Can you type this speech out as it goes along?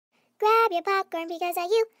grab your popcorn because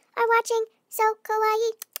you are watching Sooo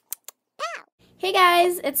Kawaii. Pow! Hey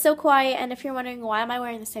guys, it's Sooo Kawaii, and if you're wondering why am I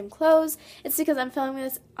wearing the same clothes, it's because I'm filming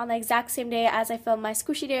this on the exact same day as I filmed my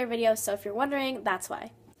Squishy Dare video, so if you're wondering, that's why.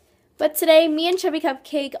 But today, me and Chubby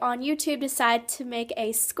Cupcake on YouTube decided to make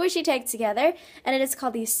a squishy tag together, and it is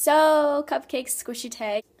called the Sooo Cupcake Squishy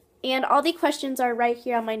Tag. And all the questions are right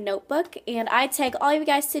here on my notebook, and I tag all of you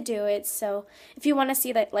guys to do it, so if you want to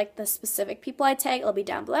see that, like the specific people I tag, it'll be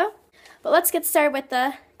down below. But let's get started with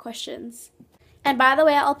the questions. And by the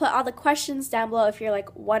way, I'll put all the questions down below if you're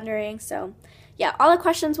like wondering, so yeah, all the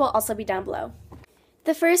questions will also be down below.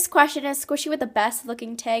 The first question is squishy with the best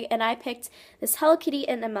looking tag, and I picked this Hello Kitty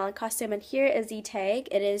in a melon costume, and here is the tag.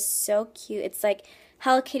 It is so cute. It's like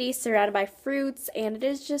Hello Kitty surrounded by fruits, and it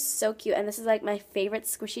is just so cute, and this is like my favorite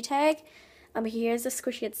squishy tag. Here's the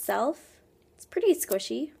squishy itself. It's pretty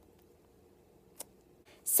squishy.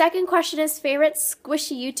 Second question is favorite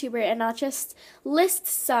squishy YouTuber, and I'll just list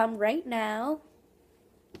some right now.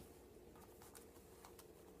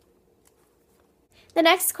 The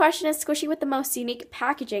next question is squishy with the most unique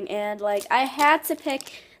packaging, and like I had to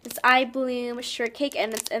pick this I Bloom shortcake,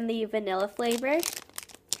 and it's in the vanilla flavor.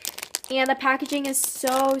 And the packaging is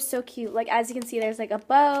so cute. Like as you can see, there's like a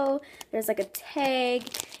bow, there's like a tag,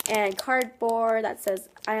 and cardboard that says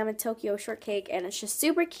I am a Tokyo shortcake, and it's just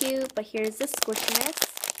super cute. But here's the squishiness.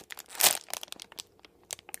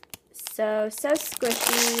 So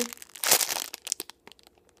squishy.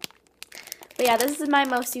 But yeah, this is my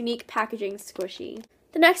most unique packaging squishy.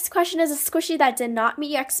 The next question is a squishy that did not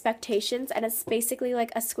meet your expectations, and it's basically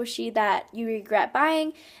like a squishy that you regret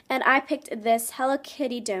buying. And I picked this Hello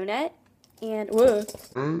Kitty donut. And whoa.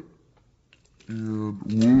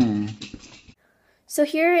 So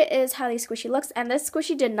here is how the squishy looks, and this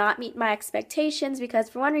squishy did not meet my expectations because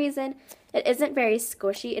for one reason, it isn't very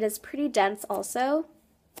squishy. It is pretty dense also.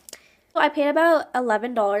 So I paid about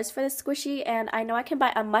 $11 for this squishy, and I know I can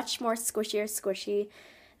buy a much more squishier squishy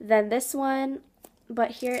than this one,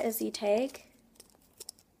 but here is the tag.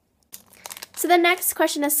 So the next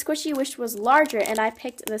question is squishy which was larger, and I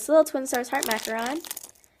picked this little Twin Stars Heart Macaron,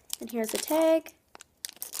 and here's the tag.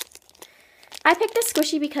 I picked this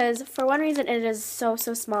squishy because for one reason it is so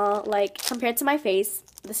small, like compared to my face,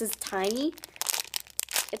 this is tiny.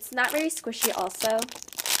 It's not very squishy also.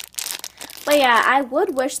 But yeah, I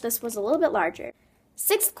would wish this was a little bit larger.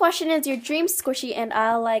 Sixth question is your dream squishy, and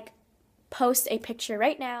I'll like post a picture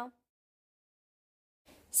right now.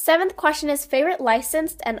 Seventh question is favorite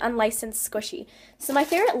licensed and unlicensed squishy. So my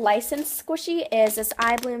favorite licensed squishy is this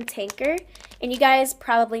I Bloom Tanker, and you guys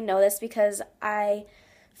probably know this because I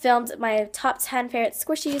filmed my top 10 favorite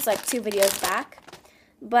squishies like 2 videos back.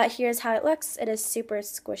 But here's how it looks. It is super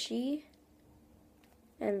squishy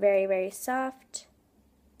and very soft.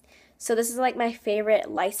 So this is like my favorite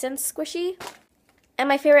licensed squishy. And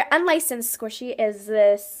my favorite unlicensed squishy is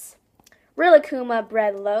this Rilakkuma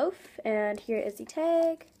bread loaf. And here is the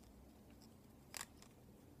tag.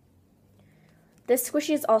 This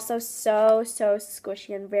squishy is also so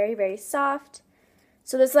squishy and very soft.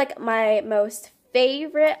 So this is like my most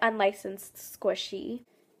favorite unlicensed squishy.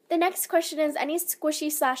 The next question is any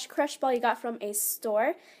squishy / crush ball you got from a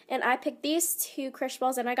store, and I picked these 2 crush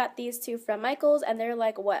balls, and I got these 2 from Michael's, and they're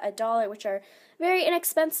like what, $1, which are very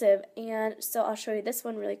inexpensive. And so I'll show you this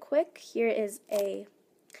one really quick. Here is a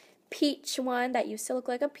peach one that used to look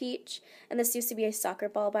like a peach, and this used to be a soccer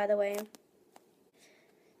ball, by the way.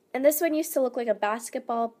 And this one used to look like a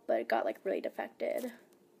basketball, but it got like really defected.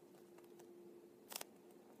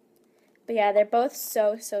 But yeah, they're both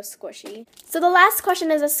so squishy. So the last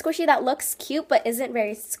question is a squishy that looks cute but isn't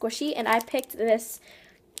very squishy, and I picked this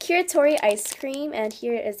Curatori ice cream, and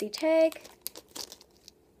here is the tag.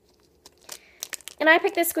 And I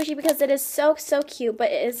picked this squishy because it is so cute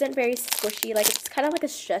but it isn't very squishy. Like it's kind of like a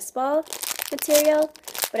stress ball material,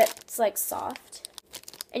 but it's like soft.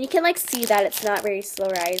 And you can like see that it's not very slow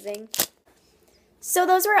rising. So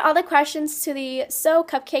those were all the questions to the Sooo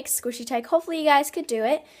Cupcake squishy tag. Hopefully you guys could do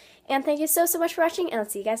it. And thank you so much for watching, and I'll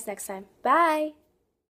see you guys next time. Bye!